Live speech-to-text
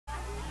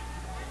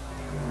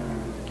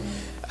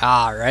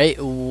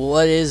Alright,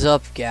 what is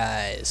up,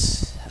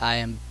 guys? I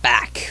am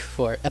back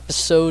for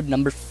episode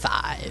number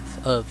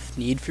 5 of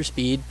Need for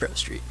Speed Pro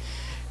Street.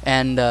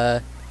 And,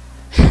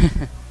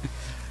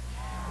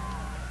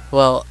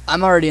 well,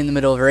 I'm already in the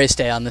middle of a race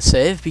day on the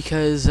save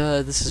because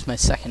this is my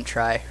second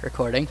try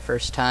recording.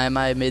 First time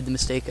I made the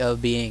mistake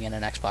of being in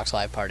an Xbox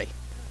Live party.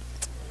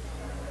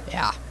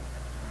 Yeah.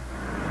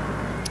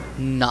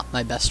 Not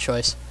my best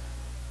choice.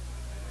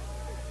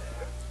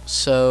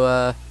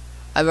 So,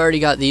 I've already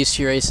got these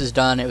 2 races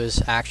done. It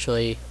was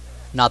actually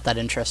not that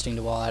interesting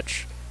to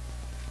watch,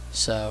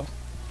 so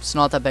it's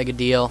not that big a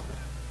deal.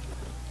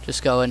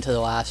 Just go into the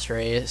last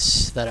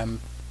race that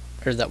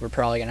we're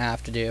probably gonna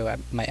have to do. I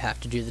might have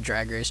to do the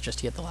drag race just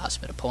to get the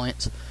last bit of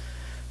points,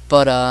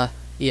 but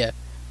yeah,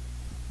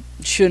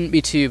 shouldn't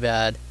be too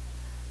bad.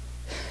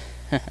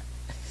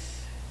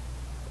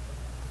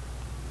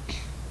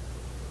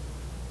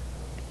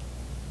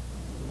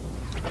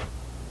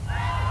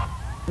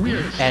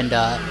 And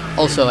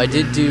also, I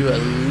did do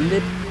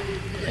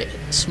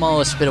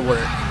smallest bit of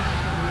work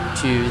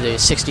to the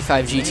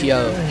 65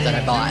 GTO that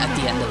I bought at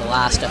the end of the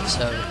last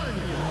episode,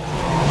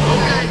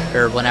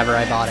 or whenever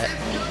I bought it,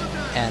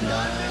 and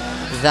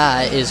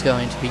that is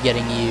going to be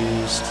getting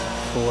used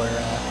for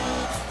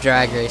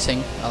drag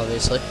racing,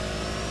 obviously,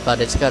 but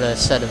it's got a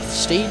set of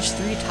stage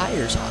 3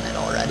 tires on it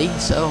already,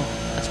 so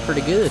that's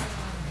pretty good.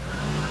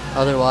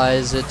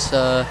 Otherwise, it's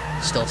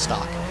still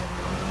stock.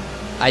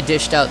 I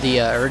dished out the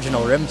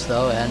original rims,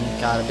 though, and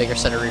got a bigger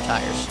set of rear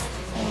tires.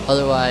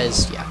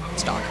 Otherwise, yeah,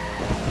 stock.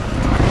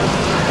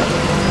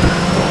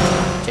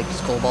 Take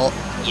this cobalt.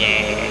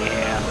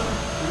 Yeah!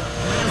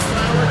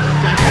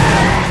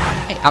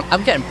 Hey,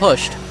 I'm getting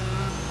pushed.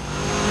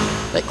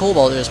 That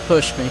cobalt just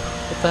pushed me.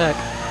 What the heck?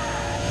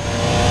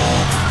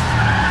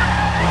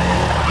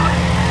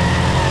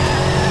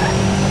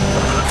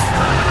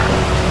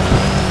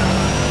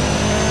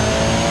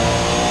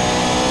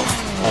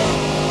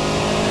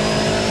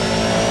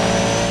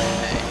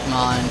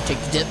 Take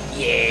the dip,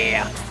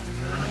 yeah!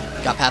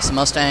 Got past the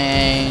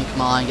Mustang,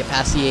 come on, get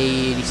past the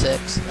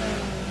 86.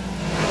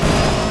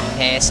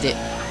 Passed it,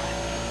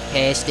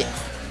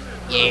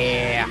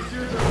 yeah!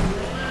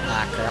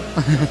 Ah, crap.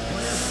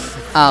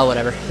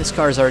 Whatever, this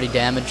car's already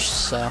damaged,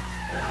 so,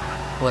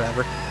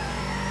 whatever.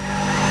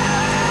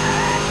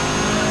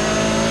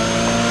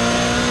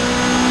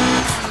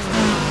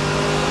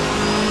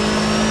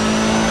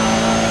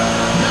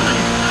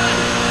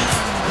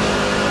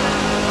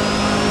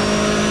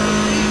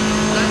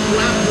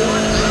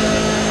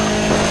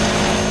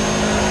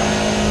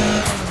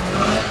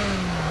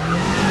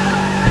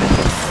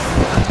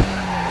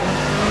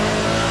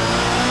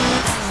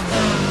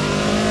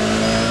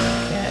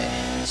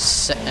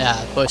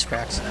 Voice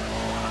cracks.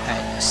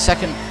 Alright,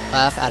 second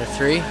lap out of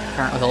 3.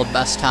 Currently hold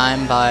best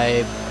time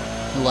by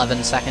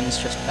 11 seconds,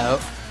 just about.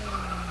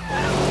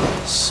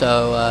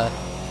 So,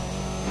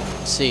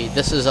 let's see.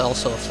 This is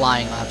also a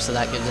flying lap, so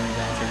that gives an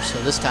advantage. So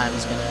this time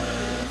is gonna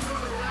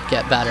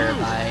get better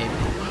by,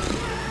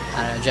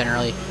 I don't know,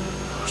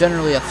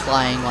 generally a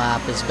flying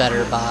lap is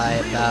better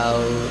by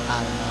about,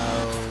 I don't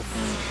know,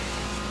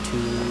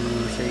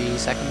 2-3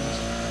 seconds.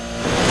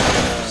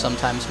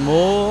 Sometimes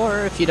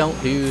more if you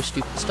don't do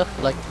stupid stuff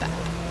like that.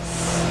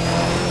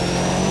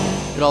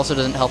 It also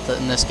doesn't help that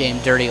in this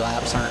game dirty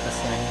laps aren't a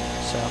thing,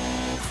 so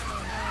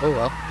oh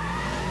well.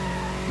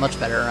 Much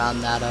better around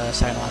that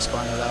second last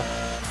corner though.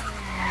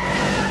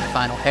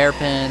 Final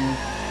hairpin,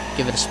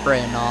 give it a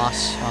spray of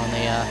NOS on the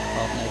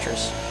well,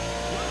 nitrous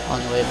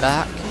on the way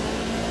back.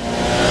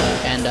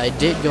 And I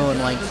did go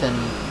and lengthen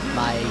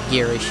my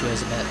gear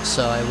ratios a bit,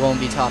 so I won't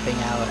be topping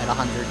out at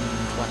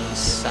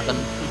 127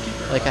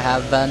 like I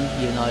have been,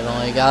 even though I've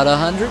only got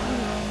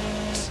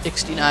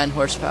 169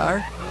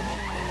 horsepower,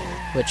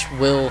 which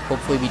will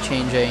hopefully be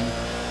changing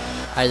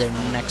either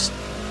next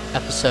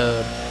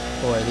episode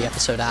or the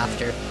episode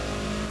after,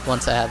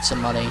 once I have some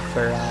money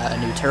for a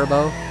new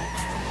turbo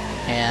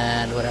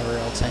and whatever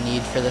else I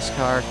need for this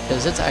car,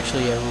 because it's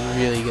actually a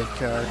really good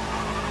car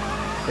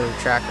for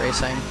track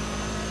racing.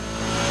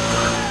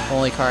 The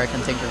only car I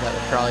can think of that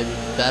would probably be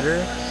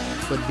better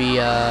would be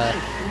an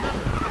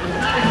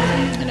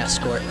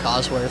Escort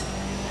Cosworth.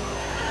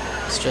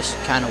 It's just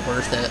kind of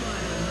worth it.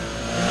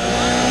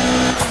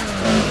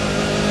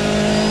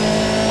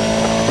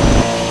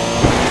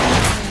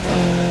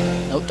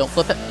 Nope, don't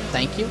flip it.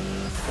 Thank you.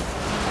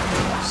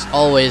 It's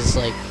always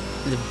like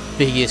the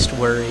biggest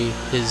worry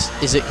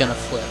is it gonna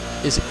flip?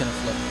 Is it gonna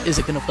flip? Is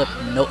it gonna flip?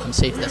 Nope, I'm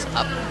safe this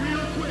up.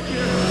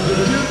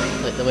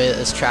 Like the way that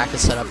this track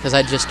is set up, because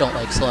I just don't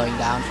like slowing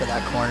down for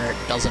that corner. It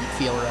doesn't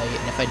feel right,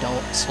 and if I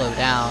don't slow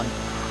down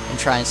and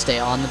try and stay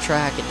on the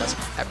track, it doesn't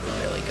ever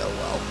really go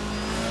well.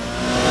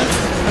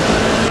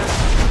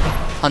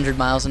 100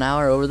 miles an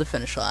hour over the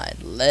finish line.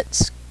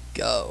 Let's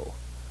go.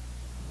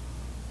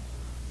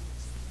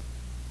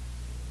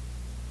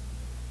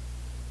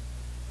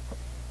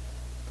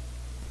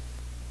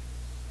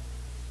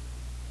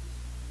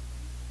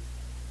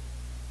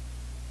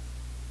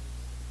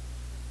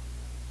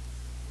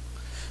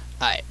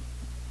 Alright,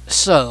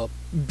 so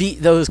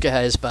beat those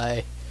guys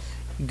by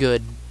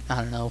good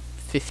I don't know,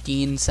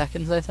 15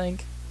 seconds, I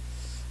think.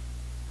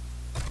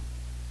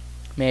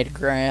 Made a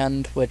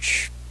grand,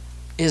 which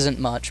isn't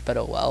much, but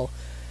oh well.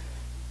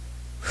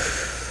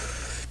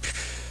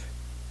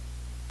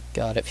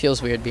 God, it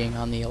feels weird being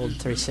on the old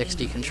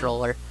 360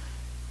 controller.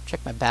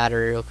 Check my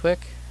battery real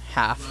quick.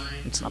 Half.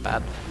 It's not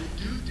bad.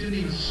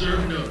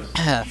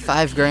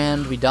 5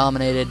 grand, we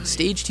dominated.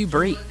 Stage 2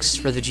 brakes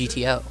for the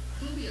GTO.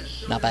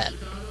 Not bad.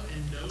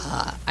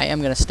 I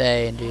am going to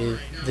stay and do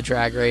the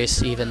drag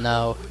race, even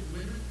though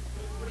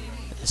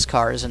this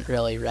car isn't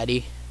really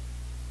ready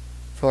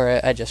for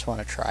it. I just want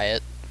to try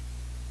it.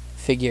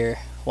 Figure,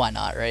 why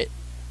not, right?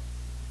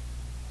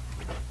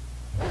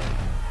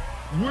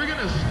 We're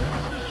gonna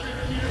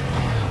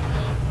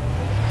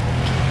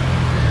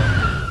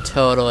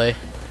Totally.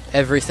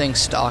 Everything's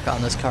stock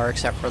on this car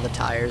except for the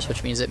tires,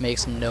 which means it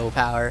makes no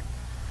power.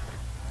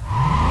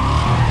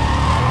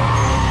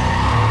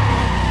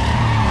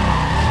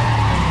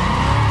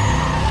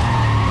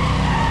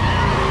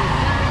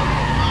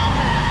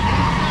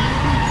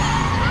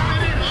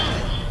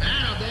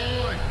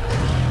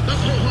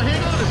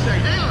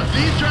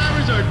 These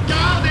drivers are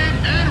dialed in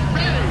and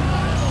ready.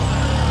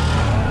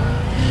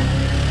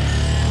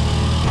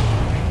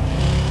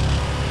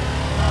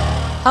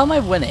 How am I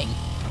winning?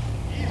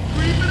 He's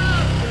creeping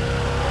up.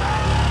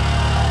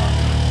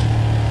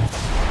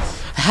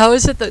 How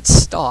is it that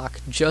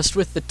stock, just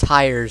with the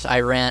tires,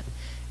 I ran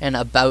in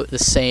about the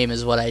same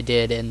as what I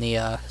did in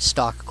the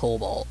stock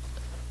Cobalt?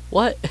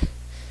 What?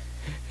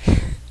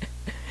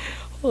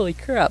 Holy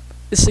crap,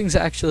 this thing's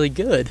actually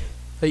good.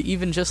 Like,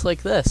 even just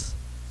like this.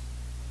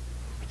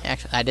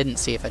 Actually, I didn't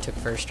see if I took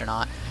first or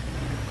not.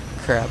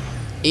 Crap.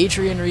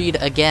 Adrian Reed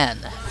again.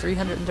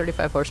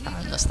 335 horsepower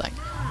in this thing.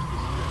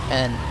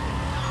 And,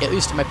 at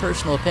least in my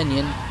personal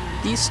opinion,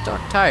 these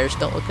stock tires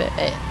don't look that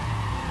bad.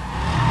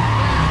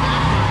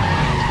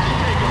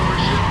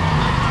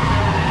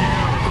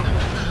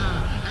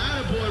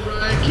 Attaboy,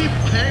 Ryan. Keep,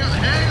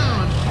 hang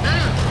on.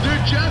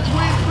 They're just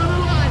waiting for the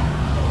light.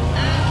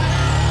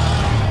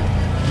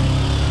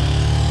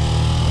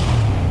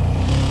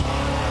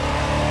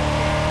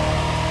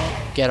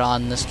 Get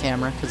on this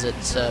camera because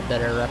it's a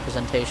better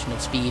representation of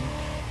speed.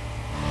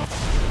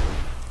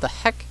 The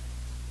heck?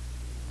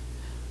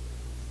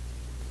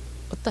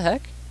 What the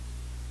heck?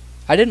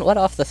 I didn't let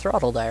off the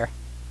throttle there.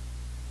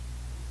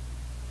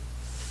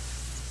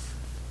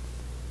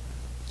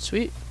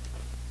 Sweet.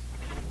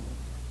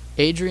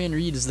 Adrian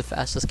Reed is the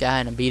fastest guy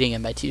and I'm beating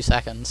him by 2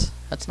 seconds.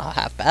 That's not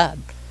half bad.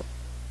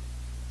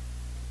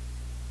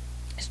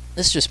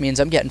 This just means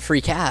I'm getting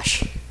free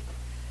cash.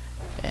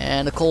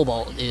 And a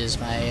Cobalt is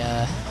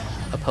my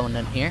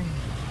opponent here.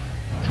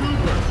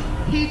 Cooper,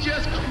 he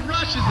just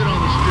crushes it on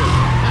the strip.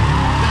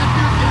 That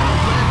dude's got a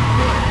left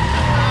foot.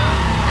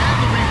 And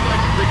the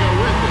reflexes that go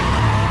with it.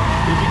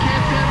 If you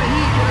can't stand the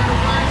heat, get under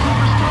Ryan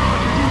Cooper's car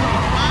because he's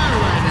on fire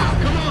right now.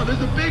 Come on,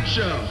 there's a big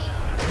show.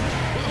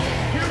 Whoa,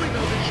 here we go.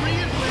 The tree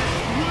is lit.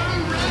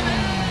 We're ready.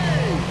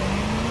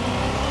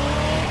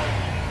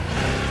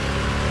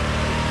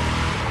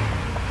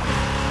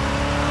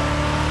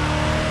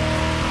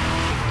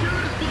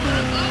 Dude, it's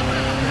blowing up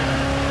out there.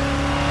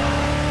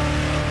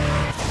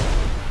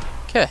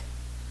 Okay.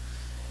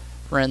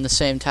 Ran the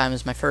same time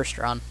as my first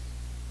run.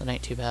 That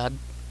ain't too bad.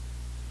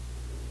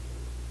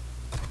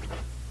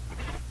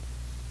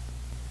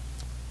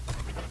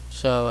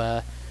 So,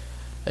 a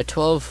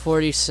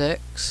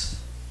 12:46,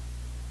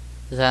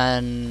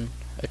 then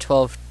a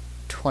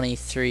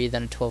 12:23,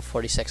 then a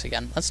 12:46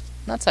 again.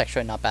 That's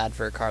actually not bad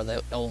for a car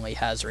that only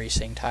has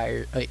racing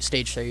tire,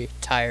 stage 3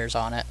 tires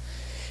on it,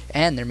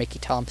 and they're Mickey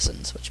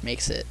Thompsons, which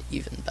makes it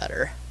even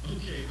better.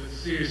 Okay, but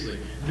seriously,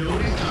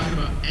 nobody's talking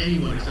about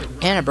anyone except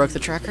And I broke the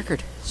track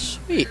record.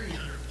 Sweet.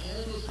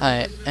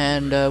 Alright,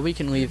 and we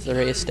can leave the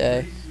race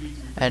day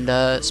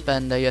and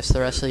spend, I guess,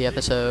 the rest of the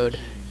episode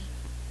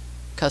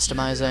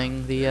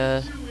customizing the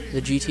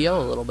GTO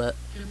a little bit,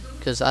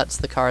 because that's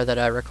the car that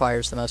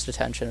requires the most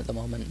attention at the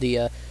moment.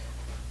 The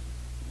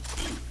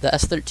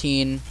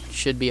S13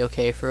 should be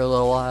okay for a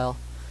little while,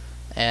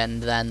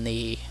 and then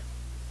the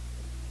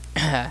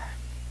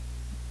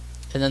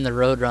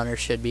Roadrunner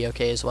should be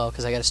okay as well,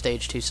 because I got a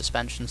stage 2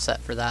 suspension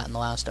set for that in the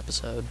last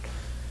episode.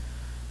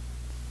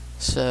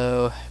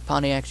 So,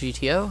 Pontiac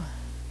GTO,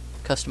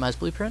 customized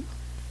blueprint,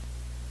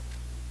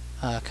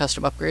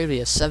 custom upgrade. We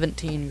have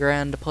 17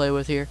 grand to play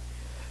with here.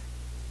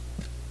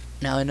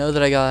 Now I know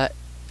that I got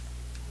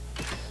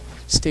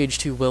stage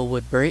 2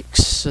 Willwood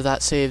brakes, so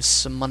that saves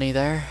some money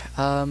there.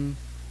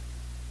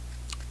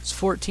 It's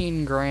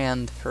 14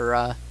 grand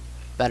for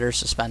better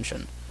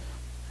suspension.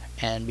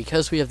 And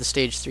because we have the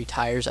stage 3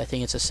 tires, I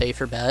think it's a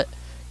safer bet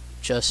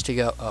just to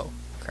go... Oh,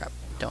 crap.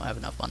 Don't have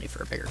enough money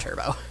for a bigger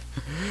turbo.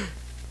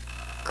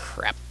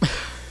 Crap.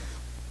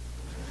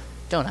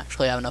 Don't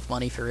actually have enough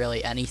money for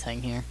really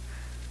anything here.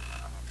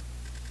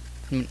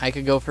 I mean, I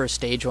could go for a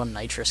stage 1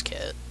 nitrous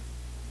kit.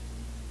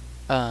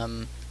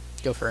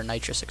 Go for a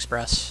nitrous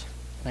express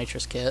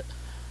nitrous kit.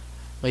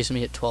 Leaves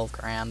me at 12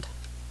 grand.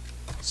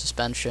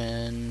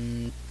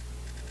 Suspension...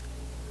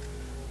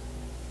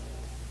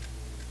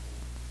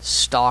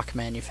 stock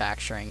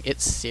manufacturing. It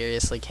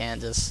seriously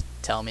can't just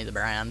tell me the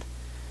brand.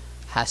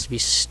 Has to be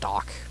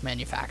stock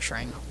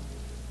manufacturing.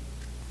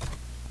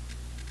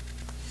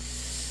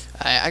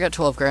 I got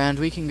 12 grand.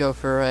 We can go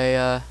for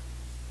a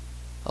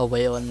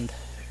Wayland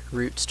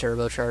Roots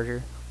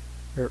turbocharger.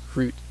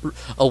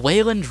 A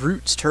Wayland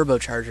Roots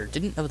turbocharger.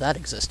 Didn't know that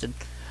existed.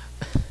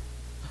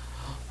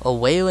 A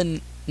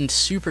Wayland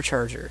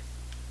supercharger.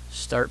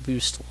 Start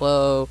boost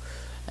low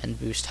and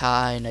boost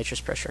high.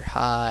 Nitrous pressure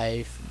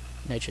high.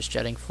 Nitrous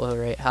jetting flow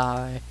rate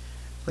high.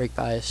 Brake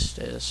bias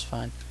is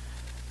fine.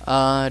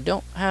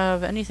 Don't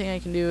have anything I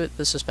can do with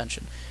the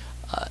suspension.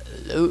 High.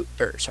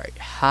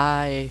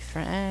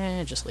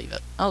 Just leave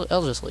it.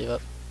 I'll just leave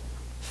it.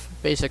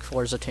 Basic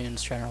Forza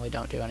tunes generally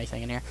don't do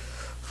anything in here.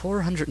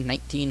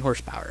 419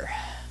 horsepower.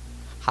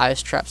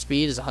 Highest trap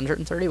speed is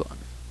 131.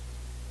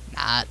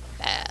 Not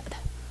bad.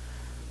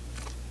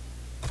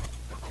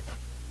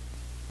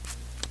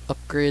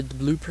 Upgrade the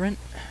blueprint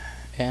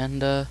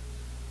and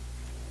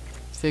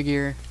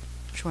figure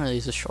which one of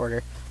these is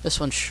shorter. This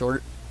one's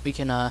short. We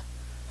can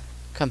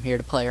come here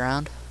to play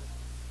around.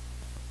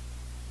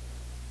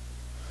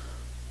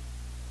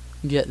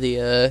 Get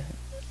a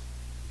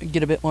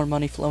bit more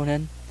money flowing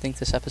in. I think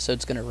this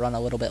episode's gonna run a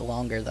little bit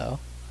longer though.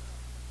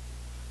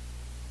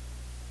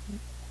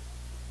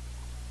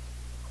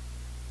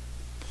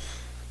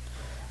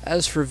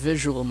 As for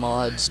visual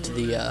mods to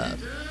the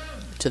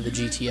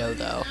GTO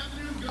though,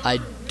 I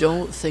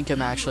don't think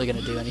I'm actually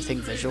gonna do anything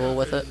visual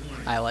with it.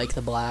 I like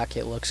the black,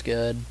 it looks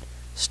good.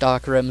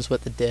 Stock rims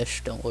with the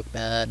dish don't look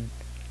bad.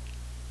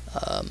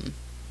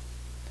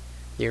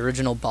 The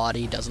original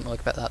body doesn't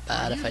look that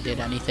bad. If I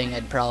did anything,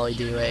 I'd probably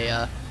do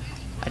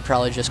I'd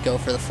probably just go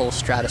for the full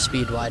Strata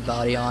Speed wide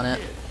body on it,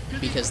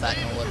 because that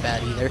don't look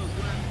bad either.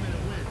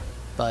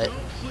 But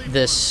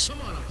this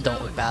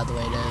don't look bad the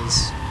way it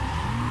is.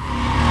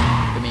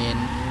 I mean,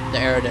 the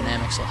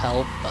aerodynamics will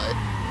help, but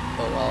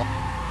oh well.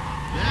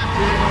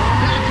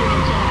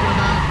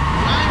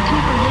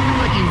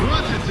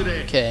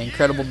 Okay,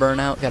 incredible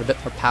burnout. Got a bit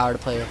more power to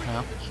play with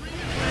now.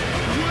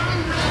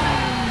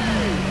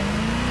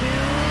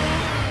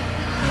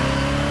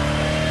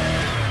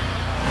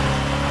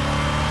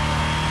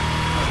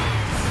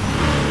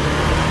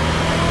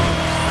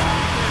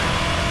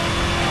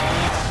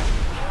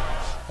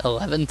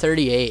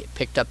 $11:38,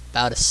 picked up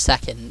about a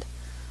second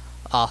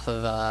off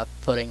of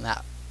putting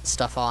that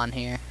stuff on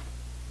here.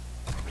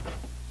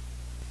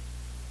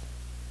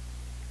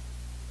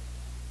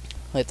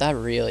 Like, that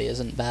really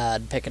isn't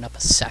bad, picking up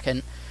a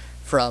second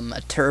from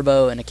a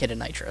turbo and a kit of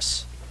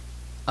nitrous.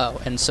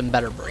 Oh, and some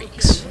better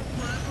brakes.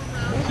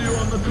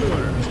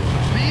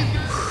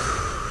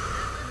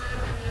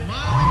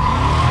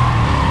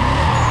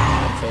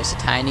 Face a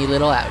tiny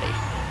little Audi.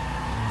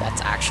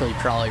 That's actually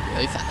probably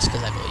really fast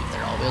because I believe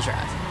they're all-wheel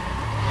drive.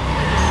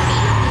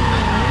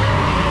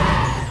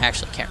 I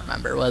actually can't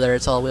remember whether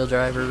it's all-wheel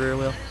drive or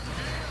rear-wheel.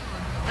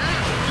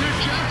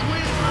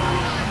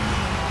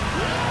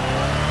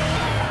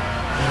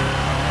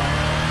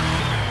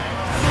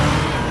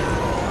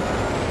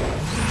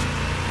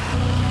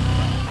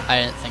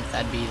 I didn't think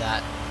that'd be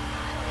that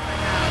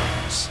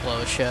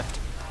slow shift.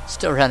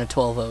 Still ran a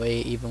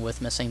 1208 even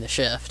with missing the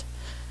shift.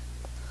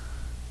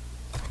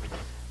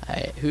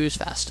 Alright, who's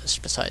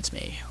fastest besides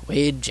me?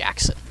 Wade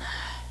Jackson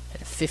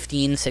at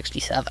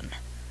 1567.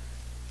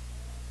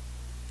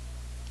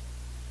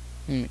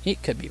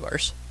 It could be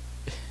worse.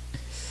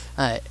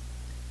 Alright.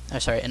 Oh,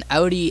 sorry, an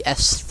Audi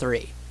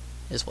S3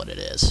 is what it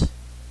is.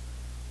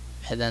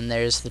 And then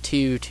there's the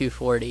two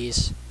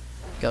 240s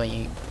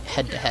going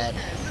head to head.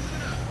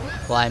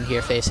 While I'm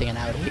here facing an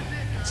Audi.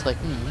 It's like,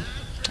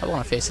 I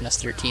want to face an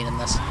S13 in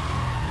this.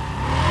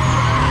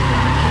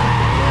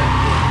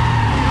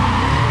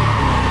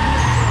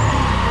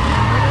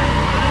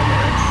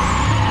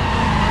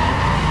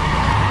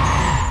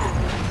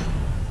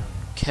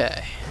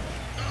 Okay.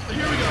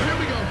 Here we go, here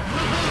we go.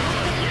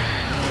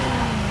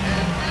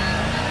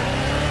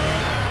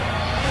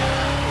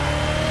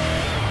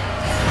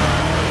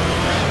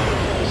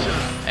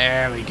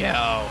 There we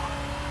go.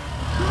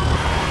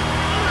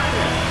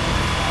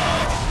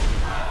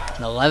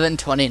 An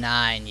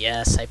 11:29.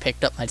 Yes, I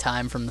picked up my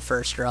time from the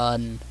first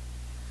run.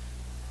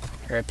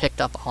 Or I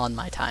picked up on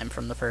my time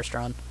from the first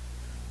run.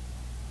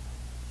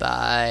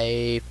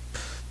 By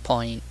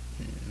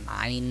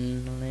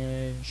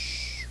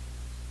 0.9-ish.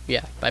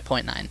 Yeah, by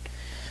 0.9.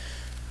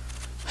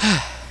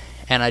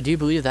 And I do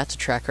believe that's a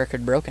track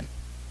record broken.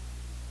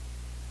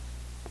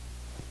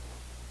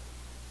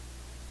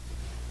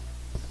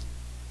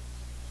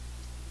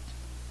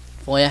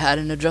 If only I had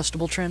an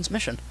adjustable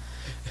transmission.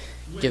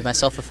 Give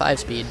myself a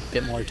 5-speed,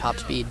 bit more top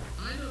speed.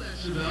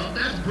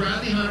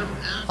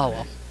 Oh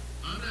well.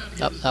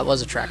 That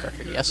was a track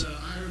record, yes?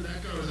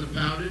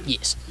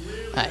 Yes.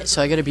 Alright,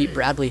 so I gotta beat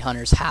Bradley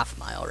Hunter's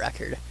half-mile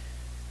record.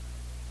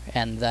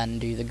 And then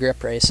do the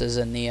grip races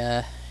in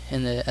the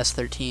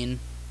S13.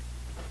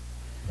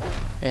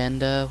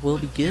 And we'll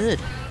be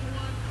good.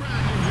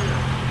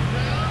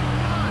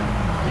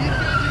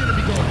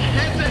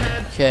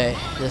 Okay,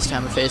 this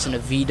time we're facing a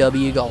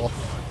VW Golf.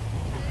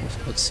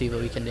 let's see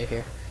what we can do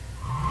here.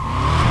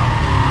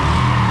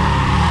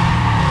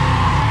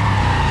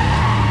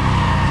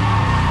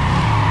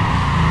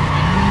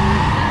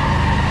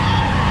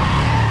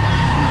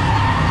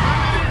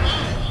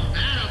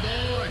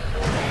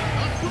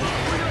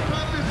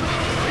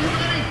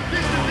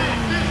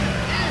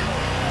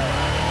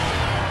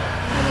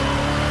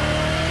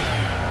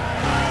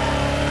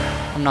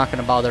 I'm not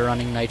going to bother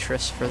running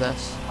nitrous for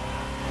this.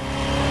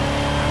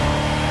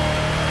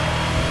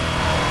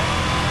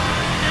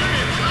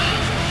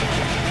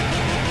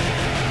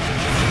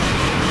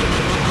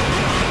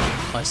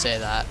 I say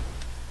that.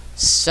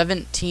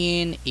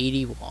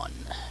 1781.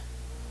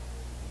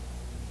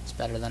 It's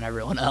better than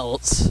everyone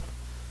else.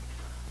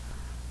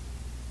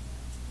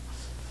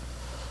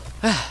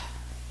 I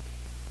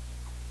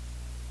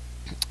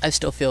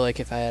still feel like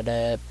if I had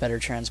a better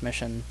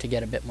transmission to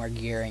get a bit more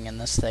gearing in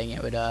this thing,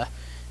 it would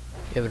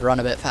run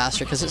a bit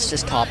faster, because it's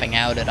just topping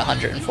out at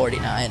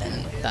 149,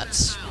 and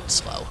that's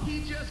slow. He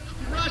just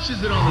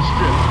crushes it on the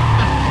strip.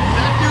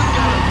 That dude's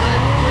got a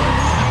red foot.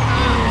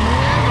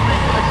 And the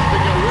reflexes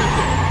that go with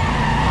it.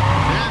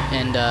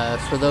 And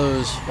for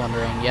those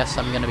wondering, yes,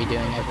 I'm going to be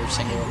doing every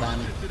single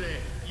event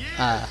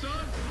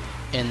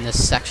in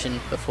this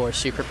section before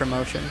Super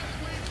Promotion.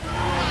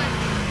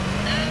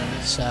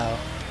 So,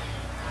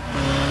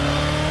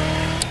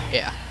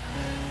 yeah.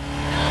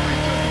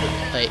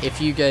 Like, if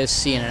you guys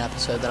see in an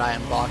episode that I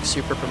unbox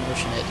Super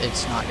Promotion,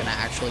 it's not going to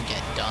actually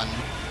get done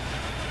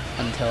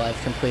until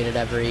I've completed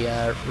every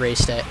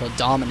race day, well,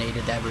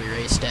 dominated every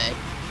race day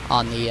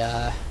on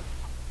the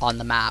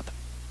map.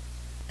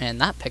 And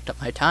that picked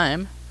up my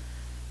time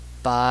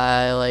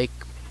by, like,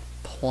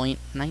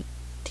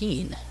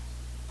 0.19.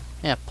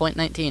 Yeah,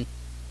 0.19.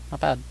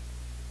 Not bad.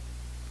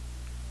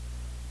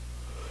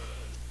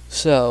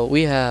 So,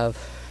 we have,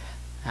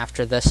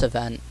 after this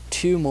event,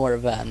 2 more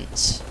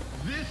events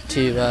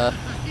to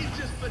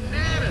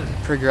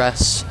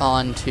progress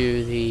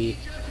onto the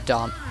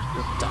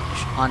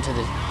onto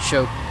the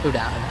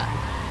showdown event.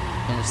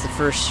 And it's the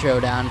first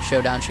showdown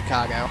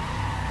Chicago.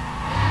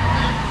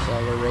 So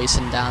we're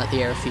racing down at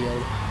the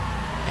airfield.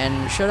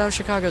 And Showdown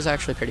Chicago is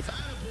actually pretty fun.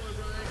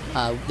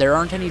 There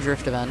aren't any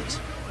drift events,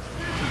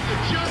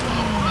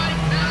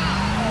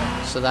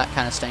 so that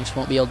kind of stinks.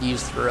 Won't be able to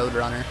use the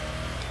Roadrunner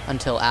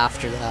until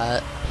after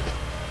that.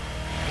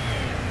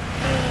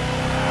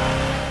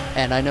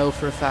 And I know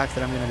for a fact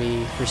that I'm going to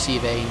be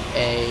receiving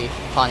a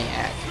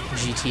Pontiac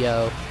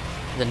GTO,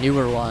 the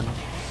newer one,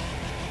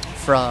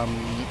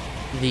 from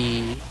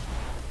the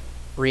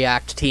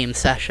React Team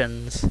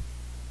Sessions.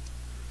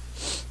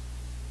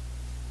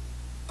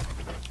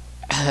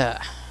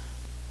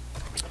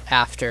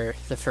 After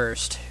the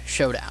first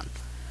showdown.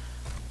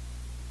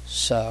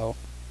 So,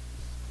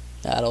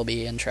 that'll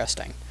be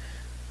interesting.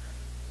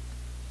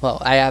 Well,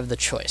 I have the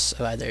choice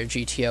of either a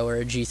GTO or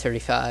a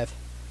G35.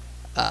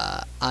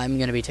 I'm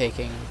going to be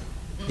taking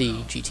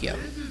the GTO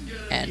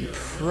and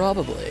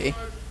probably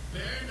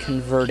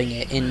converting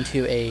it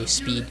into a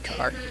speed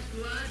car.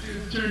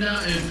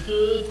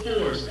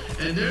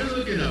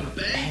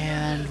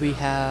 And we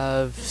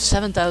have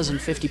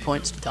 7,050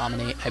 points to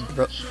dominate.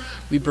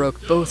 We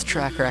broke both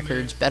track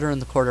records, better in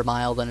the quarter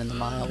mile than in the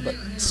mile, but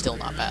still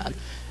not bad.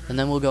 And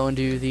then we'll go and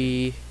do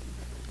the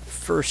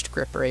first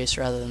grip race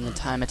rather than the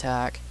time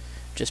attack,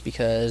 just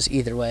because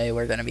either way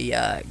we're going to be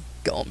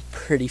going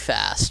pretty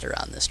fast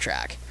around this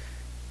track.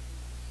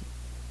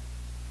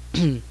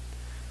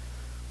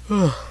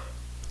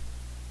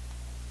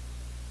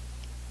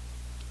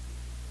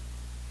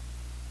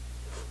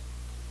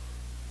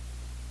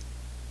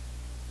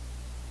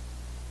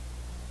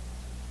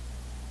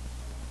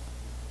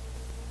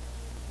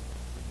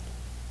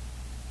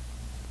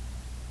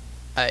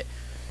 Alright.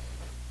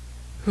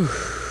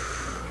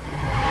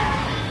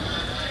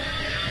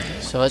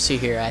 So let's see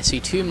here. I see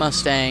 2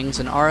 Mustangs,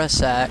 an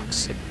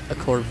RSX, a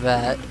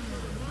Corvette,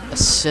 a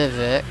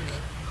Civic,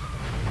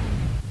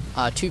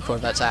 2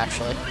 Corvettes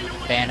actually,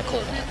 and a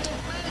Cobalt.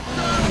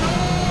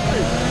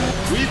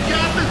 We've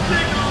got the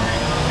signal.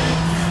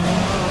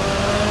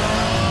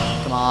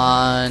 Come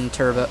on,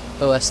 Turbo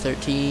OS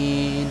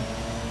 13.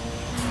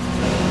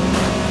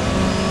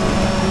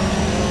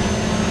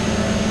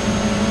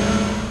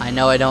 I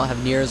know I don't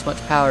have near as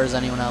much power as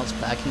anyone else,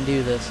 but I can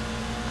do this.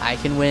 I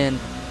can win.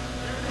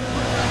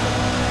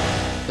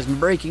 Because my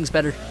braking's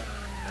better.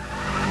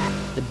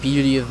 The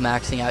beauty of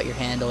maxing out your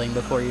handling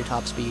before your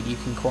top speed, you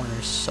can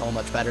corner so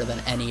much better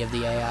than any of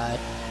the AI.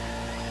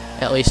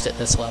 At least at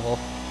this level.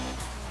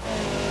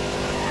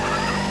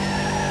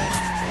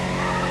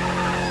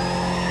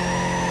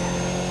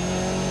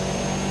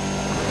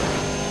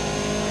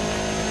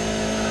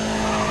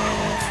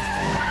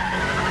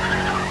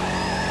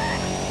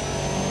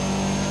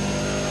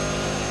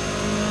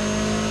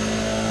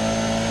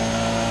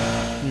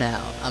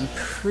 Now, I'm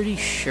pretty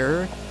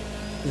sure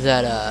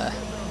that, I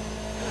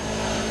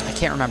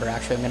can't remember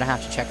actually, I'm gonna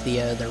have to check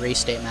the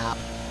race day map,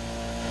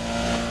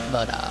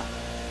 but,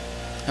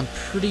 I'm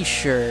pretty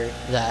sure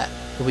that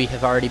we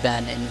have already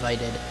been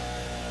invited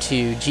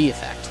to G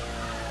Effect,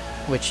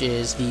 which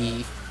is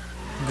the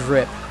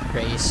grip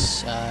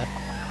race,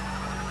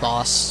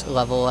 boss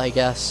level, I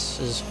guess,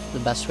 is the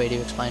best way to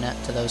explain it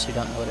to those who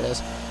don't know what it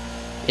is.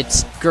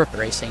 It's grip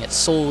racing. It's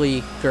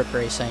solely grip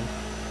racing.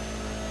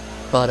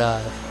 But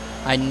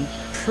I'm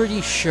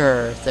pretty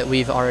sure that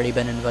we've already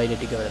been invited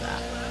to go to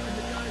that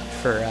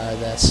for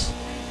this.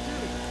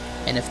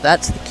 And if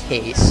that's the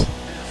case,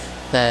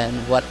 then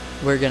what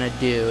we're going to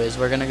do is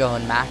we're going to go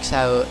and max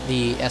out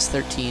the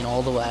S13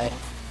 all the way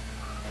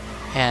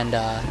and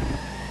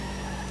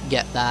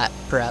get that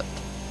prepped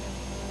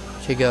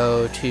to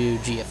go to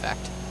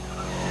G-Effect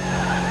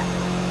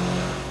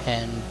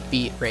and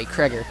beat Ray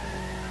Kreger,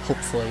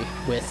 hopefully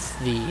with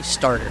the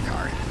starter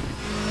car.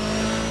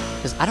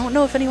 Because I don't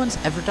know if anyone's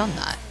ever done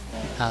that.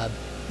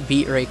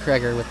 Beat Ray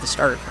Kreger with the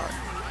starter car.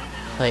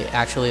 Like,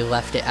 actually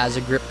left it as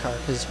a grip car,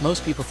 because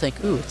most people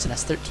think, ooh, it's an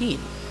S13.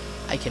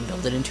 I can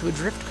build it into a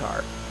drift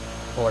car,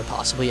 or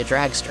possibly a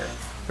dragster,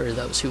 for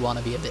those who want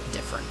to be a bit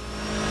different.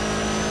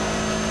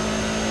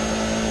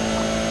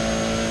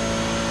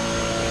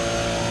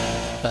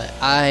 But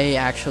I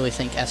actually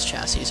think S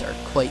chassis are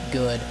quite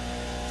good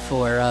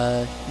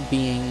for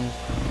being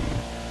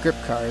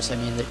grip cars. I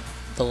mean,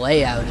 the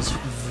layout is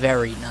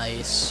very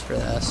nice for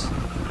this.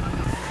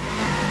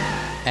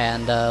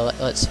 And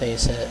let's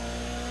face it,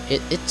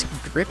 it's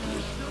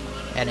grippy,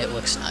 and it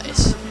looks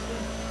nice.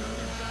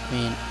 I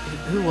mean,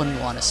 who wouldn't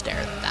want to stare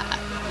at that?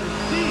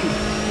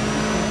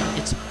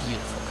 It's a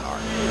beautiful car.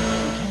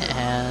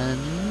 And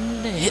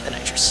hit the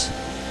nitrous.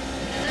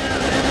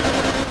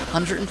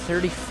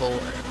 134.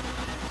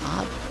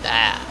 Not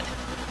bad.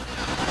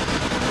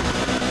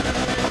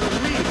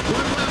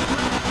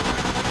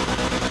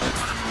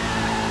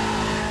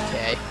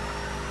 Okay.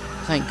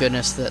 Thank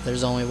goodness that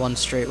there's only one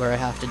straight where I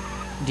have to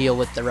deal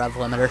with the rev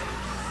limiter.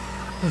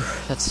 Whew,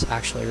 that's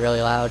actually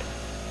really loud.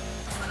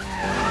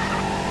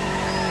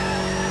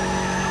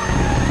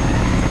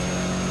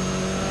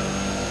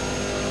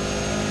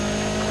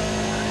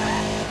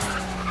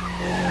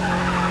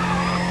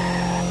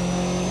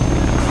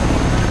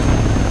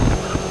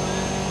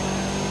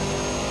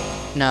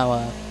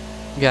 Now,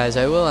 guys,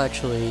 I will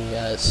actually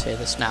say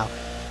this now.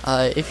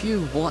 If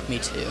you want me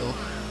to,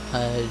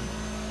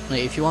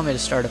 if you want me to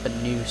start up a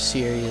new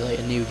series, like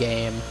a new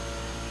game,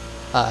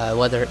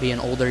 whether it be an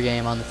older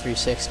game on the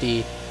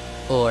 360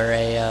 or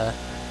a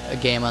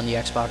game on the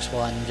Xbox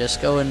One,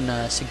 just go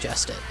and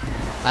suggest it.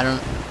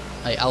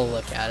 I'll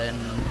look at it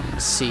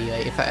and see.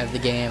 If I have the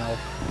game, I'll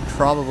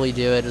probably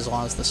do it as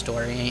long as the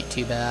story ain't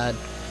too bad.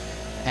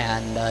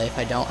 And if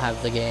I don't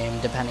have the game,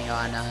 depending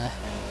on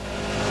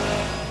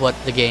what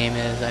the game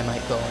is, I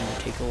might go and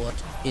take a look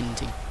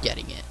into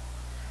getting it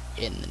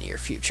in the near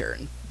future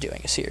and doing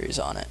a series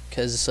on it.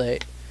 Because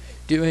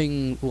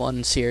doing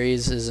one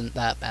series isn't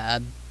that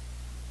bad.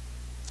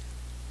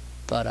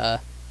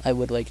 But I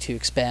would like to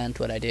expand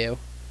what I do.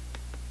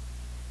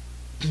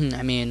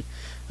 I mean,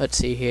 let's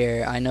see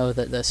here. I know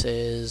that this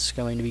is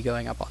going to be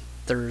going up on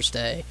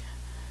Thursday.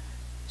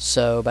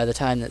 So by the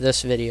time that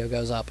this video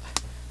goes up,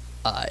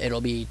 it'll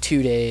be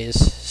 2 days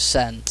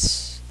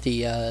since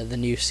the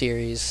new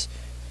series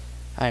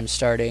I'm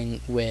starting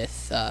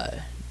with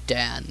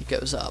Dan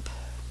goes up.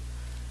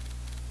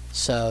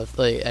 So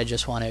I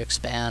just want to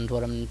expand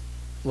what I'm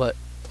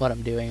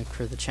doing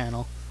for the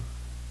channel.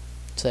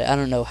 So I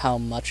don't know how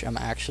much I'm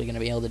actually going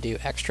to be able to do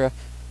extra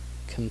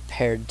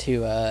compared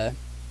to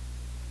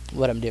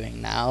what I'm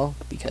doing now,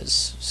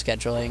 because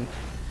scheduling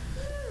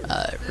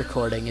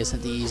recording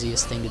isn't the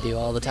easiest thing to do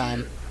all the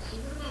time.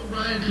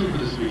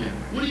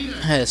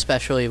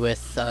 Especially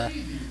with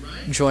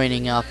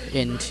joining up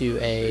into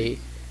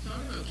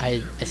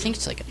I think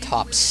it's like a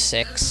top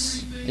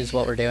 6 is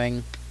what we're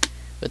doing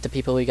with the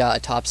people we got,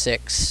 a top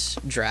 6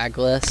 drag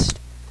list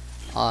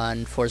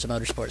on Forza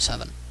Motorsport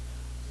 7.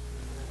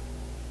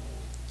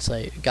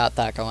 So got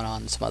that going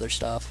on and some other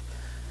stuff.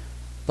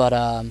 But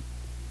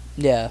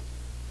yeah.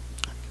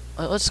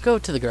 Let's go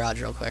to the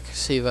garage real quick,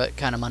 see what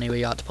kind of money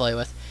we got to play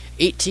with.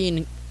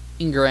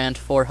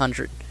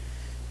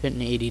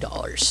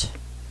 $18,480.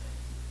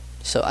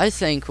 So I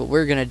think what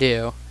we're gonna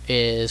do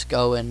is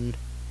go and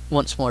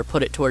once more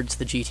put it towards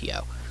the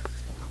GTO,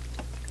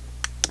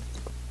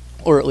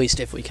 or at least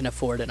if we can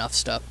afford enough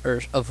stuff,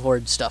 or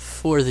afford stuff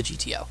for the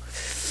GTO.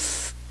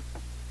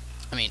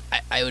 I mean,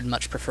 I would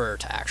much prefer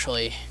to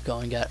actually go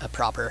and get a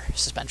proper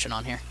suspension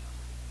on here,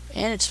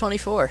 and it's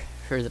 24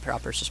 for the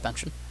proper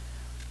suspension.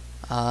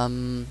 How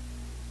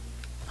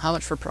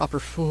much for proper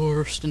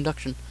forced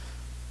induction?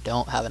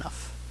 Don't have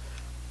enough,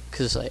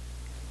 because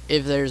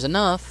if there's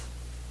enough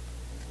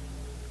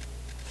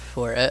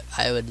for it,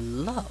 I would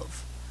love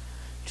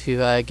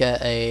to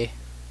get a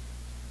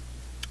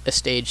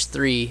stage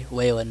 3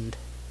 Wayland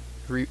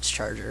Roots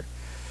charger.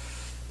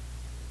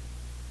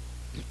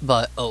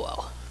 But oh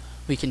well,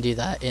 we can do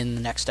that in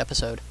the next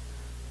episode.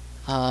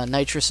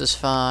 Nitrous is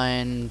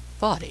fine.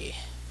 Body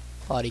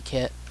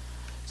kit.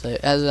 So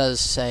as I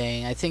was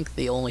saying, I think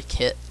the only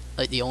kit,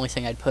 the only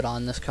thing I'd put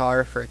on this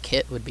car for a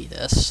kit would be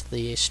this,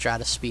 the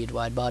Stratus Speed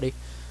wide body,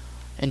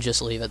 and just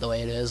leave it the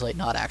way it is,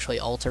 not actually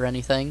alter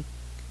anything,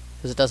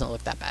 because it doesn't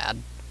look that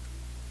bad.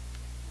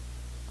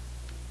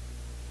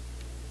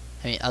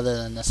 I mean, other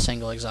than the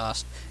single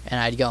exhaust, and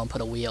I'd go and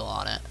put a wheel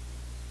on it.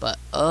 But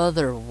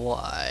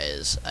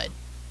otherwise, I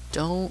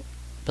don't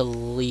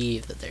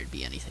believe that there'd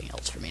be anything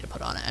else for me to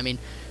put on it. I mean,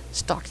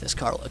 stock this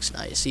car looks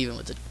nice, even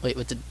with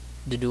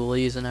the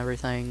dualies and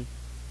everything.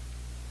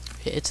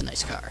 It's a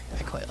nice car.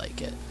 I quite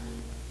like it.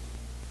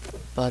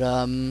 But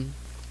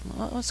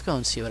let's go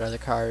and see what other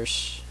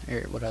cars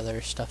or what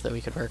other stuff that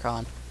we could work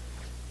on.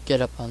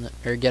 Get on the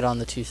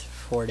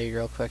 240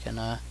 real quick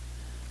and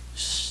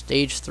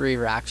stage 3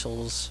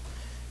 Raxels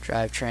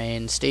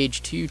drivetrain,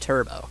 stage 2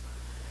 turbo.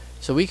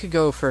 So we could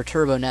go for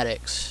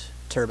Turbonetics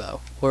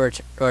turbo or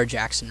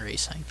Jackson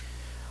Racing.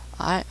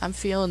 I'm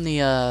feeling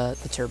the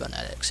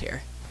Turbonetics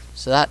here.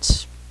 So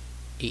that's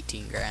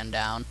 18 grand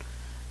down.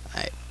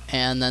 Alright.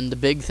 And then the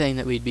big thing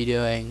that we'd be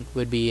doing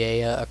would be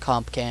a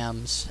comp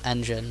cams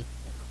engine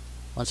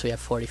once we have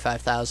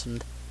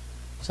 45,000.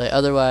 So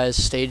otherwise,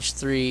 stage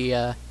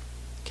 3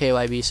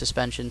 KYB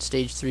suspension,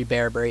 stage 3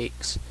 bare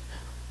brakes,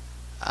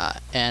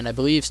 and I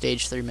believe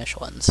stage 3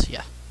 Michelin's.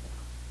 Yeah.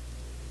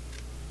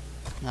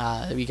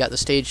 We got the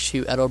stage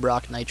 2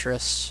 Edelbrock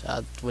nitrous,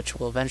 which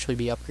will eventually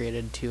be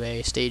upgraded to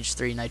a stage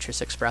 3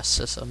 nitrous express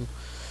system.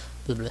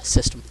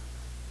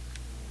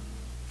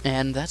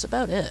 And that's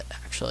about it,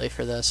 actually,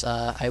 for this.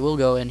 I will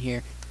go in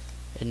here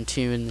and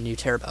tune the new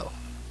turbo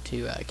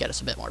to get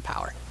us a bit more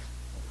power.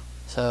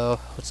 So,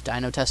 let's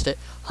dyno test it.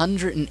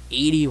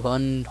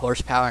 181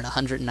 horsepower and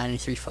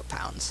 193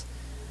 foot-pounds.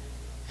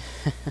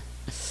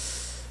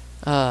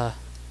 Oh,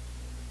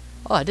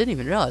 I didn't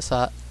even realize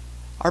that.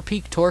 Our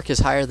peak torque is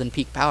higher than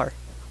peak power.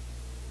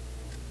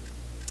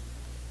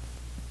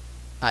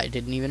 I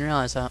didn't even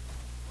realize that.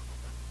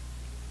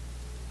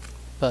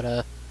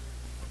 But,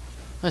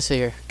 let's see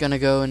here. Gonna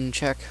go and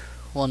check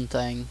one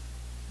thing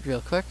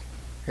real quick.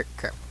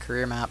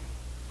 Career map.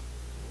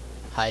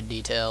 Hide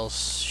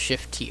details.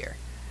 Shift tier.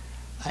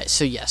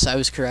 So yes, I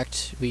was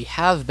correct. We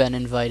have been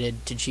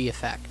invited to G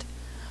Effect.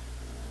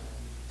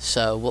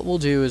 So what we'll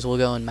do is we'll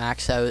go and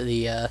max out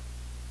the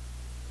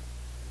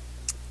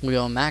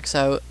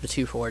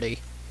 240,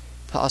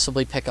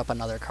 possibly pick up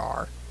another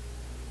car,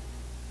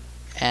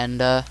 and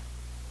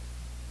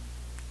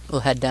we'll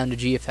head down to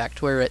G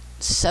Effect. We're at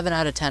 7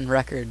 out of 10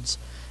 records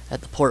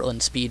at the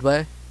Portland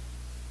Speedway.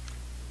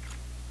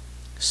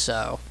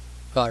 So,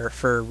 or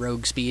for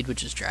Rogue Speed,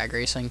 which is drag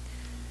racing.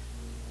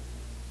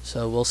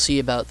 So we'll see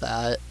about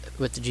that.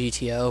 With the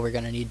GTO, we're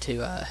going to need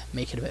to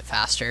make it a bit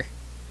faster.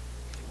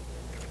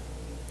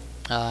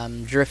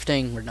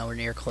 Drifting, we're nowhere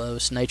near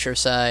close. Nitro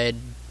side,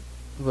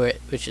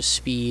 which is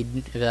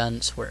speed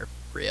events, we're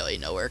really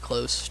nowhere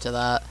close to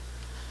that.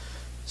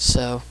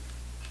 So,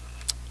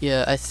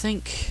 yeah, I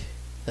think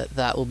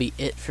that will be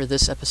it for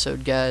this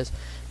episode, guys.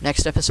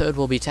 Next episode,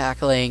 we'll be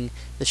tackling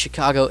the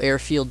Chicago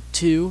Airfield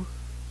 2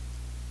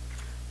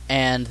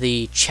 and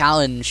the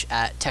challenge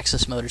at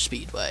Texas Motor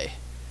Speedway.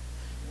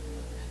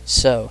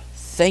 So,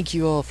 thank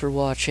you all for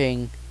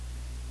watching.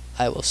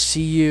 I will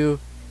see you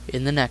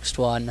in the next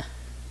one.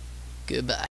 Goodbye.